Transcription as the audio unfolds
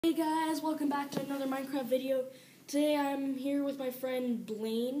Hey guys, welcome back to another Minecraft video. Today I'm here with my friend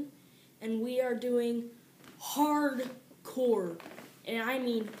Blaine, and we are doing hardcore, and I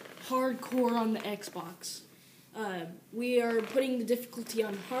mean hardcore on the Xbox. We are putting the difficulty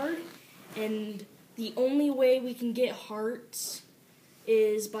on hard, and the only way we can get hearts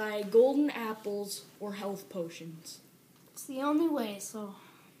is by golden apples or health potions. It's the only way, so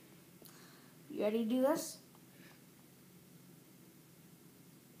you ready to do this?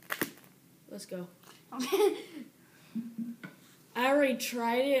 Let's go. Okay. I already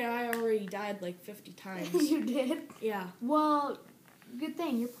tried it, and I already died like 50 times. You did? Yeah. Well, good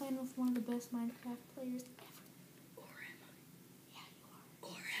thing. You're playing with one of the best Minecraft players ever. Or am I? Yeah, you are.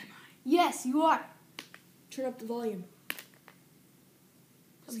 Or am I? Yes, you are. Turn up the volume.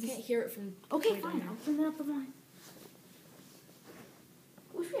 I can't hear it from... Okay, way down fine. there. I'll turn it up the volume.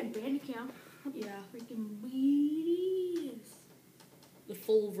 Wish we had Bandicam. Yeah. Freaking beaties. The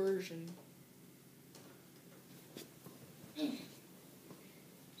full version.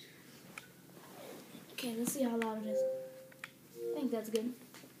 Okay, let's see how loud it is. I think that's good.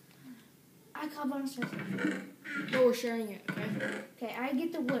 I call bonus stars. No, we're sharing it, okay? Okay, I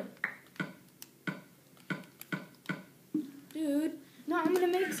get the wood. Dude. No, I'm gonna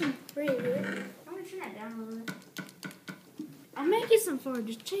make some for you. I'm gonna turn that down a little bit. I'll make you some for you.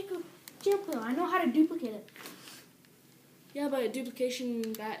 Just chill. I know how to duplicate it. Yeah, but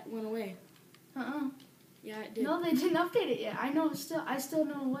duplication, that went away. Yeah, it did. No, they didn't update it yet. I still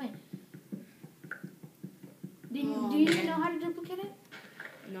know a way. Do you even know how to duplicate it?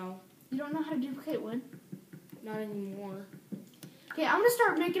 No, You don't know how to duplicate wood? not anymore. Okay, I'm gonna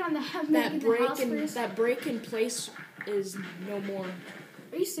start making on the making the house first. That break in place is no more.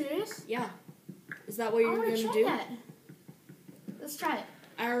 Are you serious? Yeah. Is that what you're I gonna wanna try do? that. Let's try it.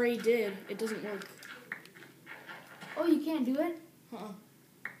 I already did. It doesn't work. Oh, you can't do it? Uh-uh.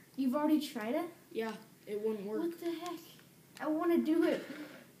 You've already tried it? Yeah, it wouldn't work. What the heck? I want to do it.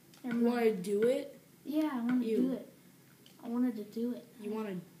 You want to do it? Yeah, I want to do it. I wanted to do it. You want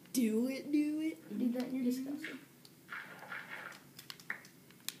to do it? Dude, that you're disgusting.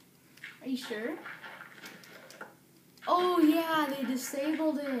 Are you sure? Oh yeah, they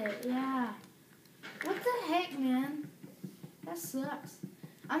disabled it. Yeah. What the heck, man? That sucks.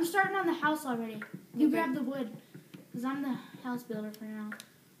 I'm starting on the house already. You Okay. grab the wood, because I'm the house builder for now.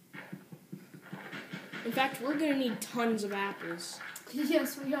 In fact, we're going to need tons of apples.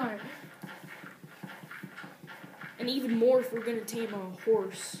 Yes, we are. And even more if we're going to tame a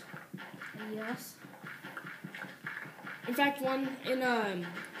horse. Yes. In fact,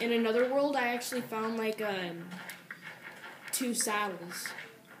 in another world, I actually found like 2 saddles.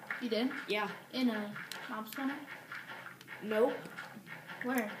 You did? Yeah. In a mob spawner? Nope.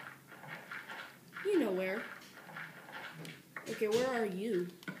 Where? You know where. Okay, where are you?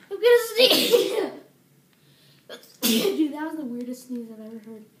 I'm gonna sneeze! Dude, that was the weirdest sneeze I've ever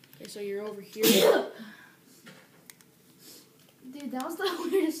heard. Okay, so you're over here. Dude, that was the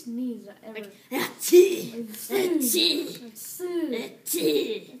weirdest sneeze I ever.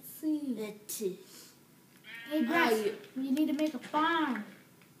 Hey, Grass, you need to make a farm.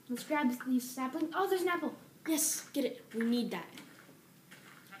 Let's grab these saplings. Oh, there's an apple. Yes, get it. We need that.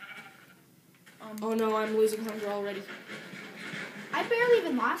 Oh no, I'm losing hunger already. I barely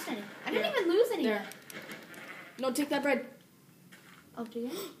even lost any. I didn't even lose any. There. No, take that bread. Oh, do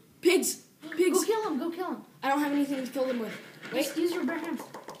you? Pigs! Pigs! Go kill him. Go kill him. I don't have anything to kill them with. Wait. Just use your bare hands.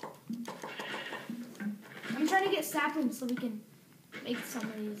 I'm trying to get saplings so we can make some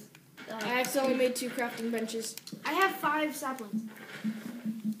of these. I accidentally made 2 crafting benches. I have 5 saplings.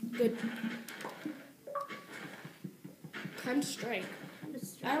 Good. Time to strike.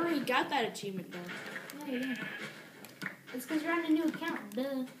 I already got that achievement though. Yeah, you did. It's because you're on a new account.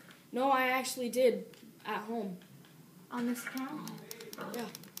 Duh. No, I actually did at home. On this account? Yeah.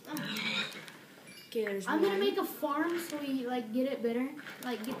 Oh. Okay, there's I'm one. gonna make a farm so we like get it better,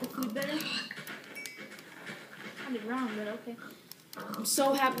 like get the food better. I did wrong, but okay. I'm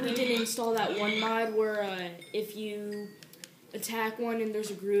so happy we didn't install that one mod where if you attack one and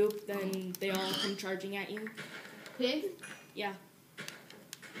there's a group, then they all come charging at you. Pig? Yeah.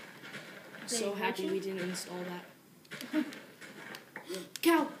 So happy we didn't install that.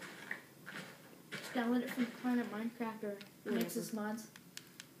 Cow! Just download it from Planet Minecraft or Nexus Mods.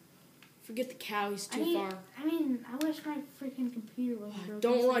 Forget the cow, he's too far. I mean, I wish my freaking computer wasn't broken.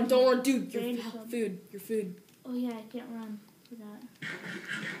 Don't run, dude. Your food. Oh yeah, I can't run for that.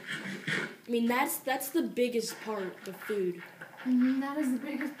 I mean, that's the biggest part, the food. That is the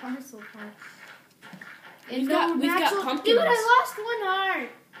biggest part so far. We've got pumpkins. Dude, I lost 1 heart.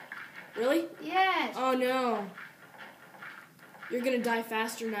 Really? Yes. Oh no. You're gonna die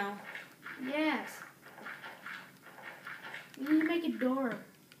faster now. Yes. We need to make a door.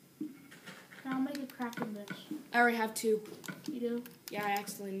 Now I'll make a crafting bench. I already have 2. You do? Yeah, I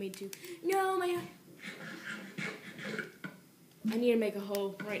accidentally made 2. No, man. I need to make a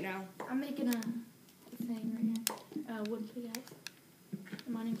hoe right now. I'm making a thing right here. Wooden pickaxe.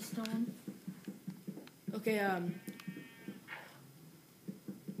 I'm mining stone. Okay,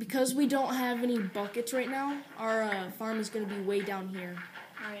 because we don't have any buckets right now, our farm is going to be way down here.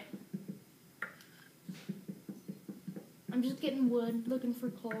 Alright. I'm just getting wood, looking for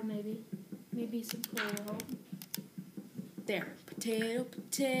coal maybe. Maybe some coal will help. There. Potato,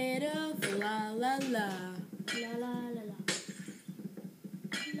 potato, la la la. La la la la.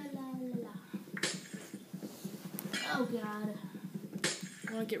 La la la la. Oh god.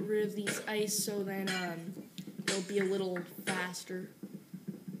 I want to get rid of these ice so then it'll be a little faster.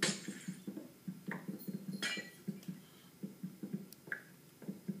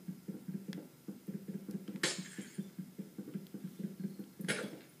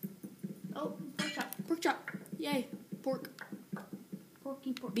 Oh, pork chop. Pork chop. Yay. Pork.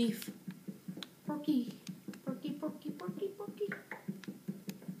 Porky, porky. Beef. Porky. Porky, porky, porky, porky.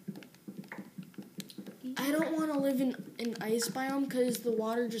 I don't want to live in an ice biome because the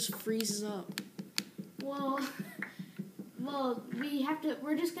water just freezes up. Well,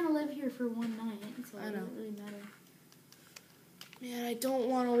 we're just gonna live here for one night, so I know. it doesn't really matter. Man, I don't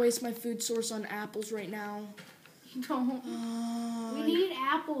want to waste my food source on apples right now. You don't. We need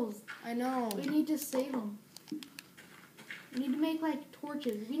apples. I know. We need to save them. We need to make like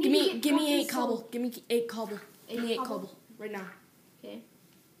torches. We Give need to me 8 torches cobble. sold. Give me 8 cobble. Give me 8 cobble? cobble right now. Okay.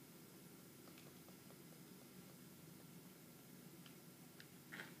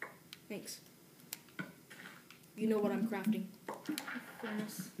 Thanks. You know what I'm crafting.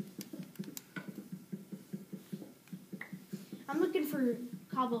 Furnace. I'm looking for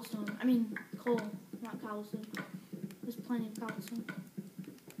cobblestone. I mean coal, not cobblestone. There's plenty of cobblestone.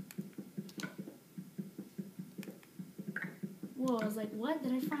 Whoa, I was like, what?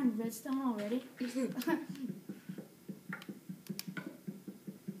 Did I find redstone already?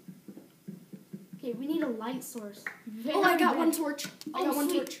 Okay, we need a light source. Oh, I got one torch. I got one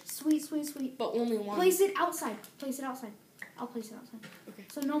sweet. torch. Sweet, sweet, sweet. But only one. Place it outside. Place it outside. I'll place it outside. Okay.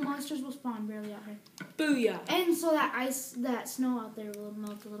 So no monsters will spawn barely out here. Booyah. And so that snow out there will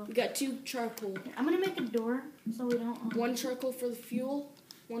melt a little. We got 2 charcoal. I'm gonna make a door so we don't. 1 charcoal for the fuel.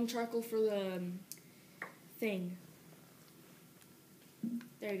 1 charcoal for the thing.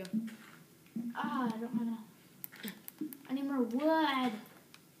 There you go. I don't know. I need more wood.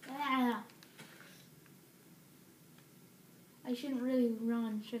 Ah. I shouldn't really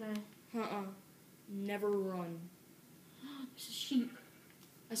run, should I? Never run. There's a sheep.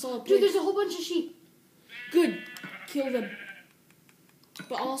 I saw a pig. Dude, there's a whole bunch of sheep. Good. Kill them.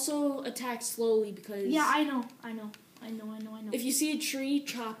 But also attack slowly because... Yeah, I know. If you see a tree,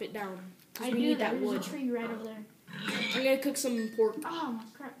 chop it down. I we do need that. that There's wood. a tree right over there. I'm going to cook some pork. Oh, my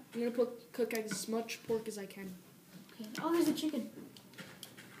crap. I'm going to cook as much pork as I can. Okay. Oh, there's a chicken.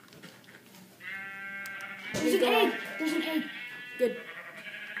 There's an egg. There's an egg. Good.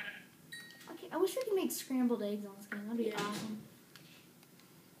 Okay, I wish we could make scrambled eggs on this game. That'd be awesome.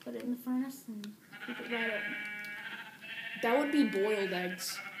 Put it in the furnace and keep it right up. That would be boiled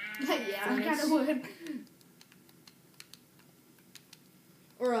eggs. Yeah, I kind of would.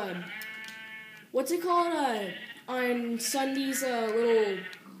 Or, what's it called? On Sunday's little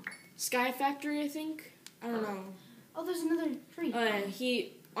Sky Factory, I think? I don't know. Oh, there's another tree.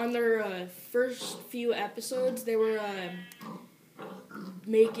 On their first few episodes, they were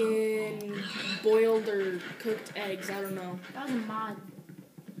making boiled or cooked eggs. I don't know. That was a mod.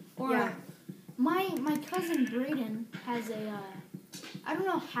 Or yeah. My cousin Brayden has a, I don't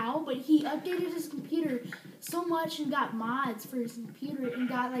know how, but he updated his computer so much and got mods for his computer and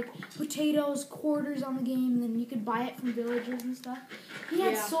got like potatoes, quarters on the game, and then you could buy it from villagers and stuff. He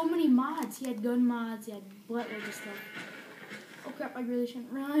had so many mods. He had gun mods. He had buttloads of stuff. Oh crap, I really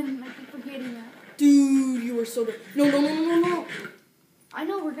shouldn't run. I keep forgetting that. Dude, you were so good. No. I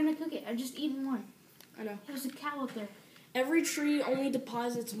know, we're gonna cook it. I've just eaten one. I know. There's a cow up there. Every tree only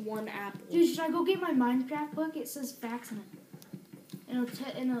deposits 1 apple. Dude, should I go get my Minecraft book? It says facts in it. And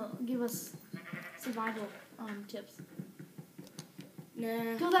it'll give us survival tips.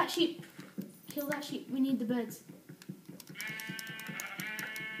 Nah. Kill that sheep. Kill that sheep. We need the beds.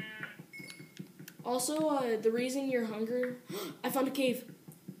 Also, the reason you're hungry... I found a cave.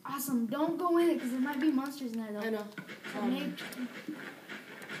 Awesome. Don't go in it because there might be monsters in there, though. I know.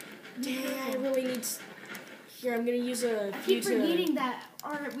 Dang, I really need... Here, I'm going to use a I few keep forgetting that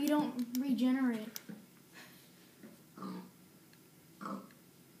we don't regenerate.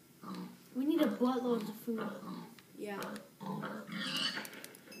 buttloads of food. Yeah.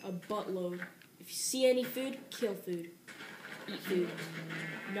 A buttload. If you see any food, kill food. Eat food.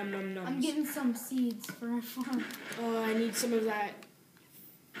 Num num nums. I'm getting some seeds for our farm. Oh, I need some of that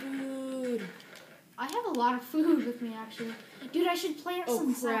food. I have a lot of food with me, actually. Dude, I should plant some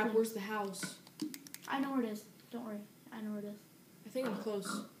Oh crap, saplings. where's the house? I know where it is. Don't worry. I know where it is. I think I'm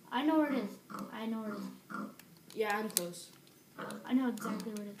close. I know where it is. I know where it is. Yeah, I'm close. I know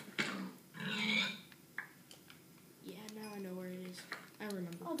exactly where it is. Yeah, now I know where it is. I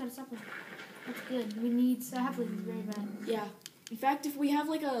remember. Oh, got a sapling. That's good. We need saplings very bad. Yeah. In fact, if we have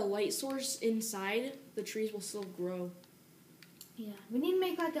like a light source inside, the trees will still grow. Yeah. We need to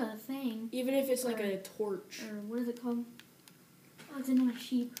make like a thing. Even if it's like a torch. Or what is it called? Oh, it's in my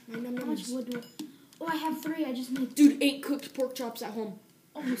sheep. How much wood do I... Oh, I have 3. I just made... Dude, 8 cooked pork chops at home.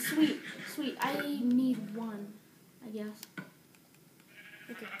 Oh, sweet. Sweet. I need 1, I guess.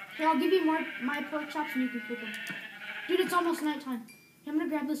 Okay. Here, I'll give you my pork chops and you can cook them. Dude, it's almost nighttime. I'm going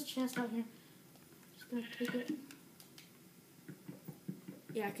to grab this chest out here. Just going to take it.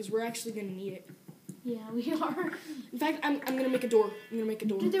 Yeah, because we're actually going to need it. Yeah, we are. In fact, I'm going to make a door. I'm going to make a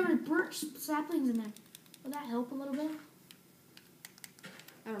door. Dude, there were birch saplings in there. Will that help a little bit?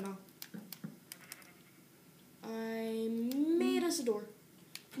 I don't know. I made us a door.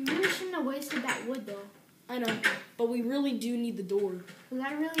 We really shouldn't have wasted that wood, though. I know, but we really do need the door. Because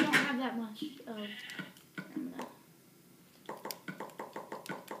I really don't have that much of...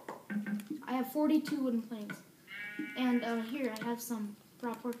 I have 42 wooden planks. And here, I have some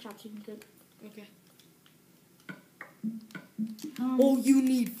raw pork chops you can cook. Okay. Oh, you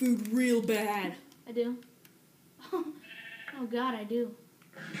need food real bad. I do? Oh, God, I do.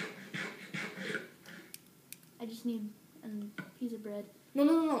 I just need a piece of bread.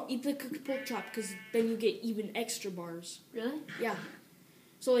 No. Eat the cooked pork chop, because then you get even extra bars. Really? Yeah.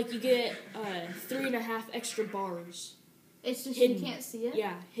 So, like, you get 3.5 extra bars. It's just hidden. You can't see it?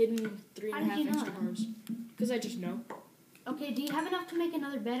 Yeah, hidden 3.5 extra know? bars. Because I just know. Okay, do you have enough to make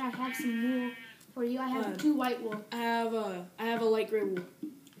another bed? I have some wool for you. I have 2 white wool. I have a light gray wool.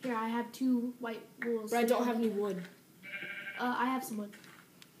 Here, I have 2 white wools. But I don't have any wood. I have some wood.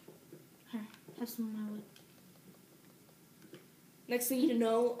 Here, have some of my wood. Next thing you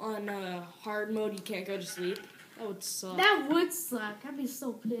know, on hard mode, you can't go to sleep. That would suck. That would suck. I'd be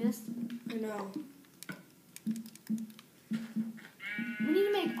so pissed. I know. We need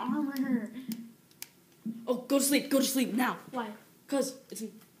to make armor. Oh, go to sleep. Go to sleep now. Why? Because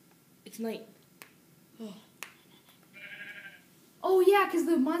it's night. Oh. Oh, yeah, because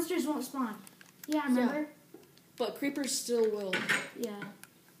the monsters won't spawn. Yeah, remember? Yeah. But creepers still will. Yeah.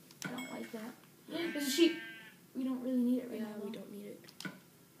 I don't like that. There's a sheep. We don't really need it right now. Yeah, we don't need it.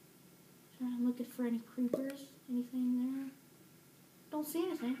 I'm looking for any creepers. Anything there? Don't see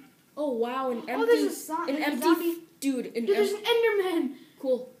anything. Oh, wow. An empty... Oh, there's a zombie. Dude, Dude, there's an Enderman.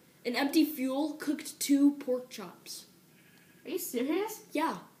 Cool. An empty fuel cooked 2 pork chops. Are you serious?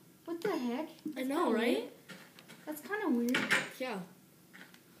 Yeah. What the heck? I know, right? Weird. That's kind of weird. Yeah.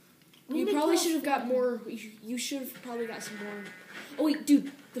 We You need to probably kill should have got more. You should have probably got some more. Oh, wait,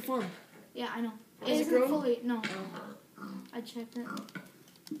 dude. The farm. Yeah, I know. Is it isn't grown? fully. No. Oh. I checked it.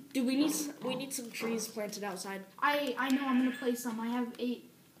 Dude, we need some trees planted outside. I know. I'm gonna place some. I have 8.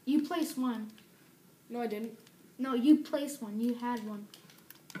 You placed 1. No, I didn't. No, you placed 1. You had 1.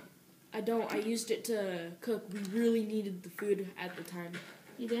 I don't. I used it to cook. We really needed the food at the time.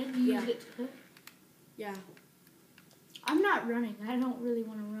 You did? You used it to cook? Yeah. I'm not running. I don't really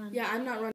want to run. Yeah, I'm not running.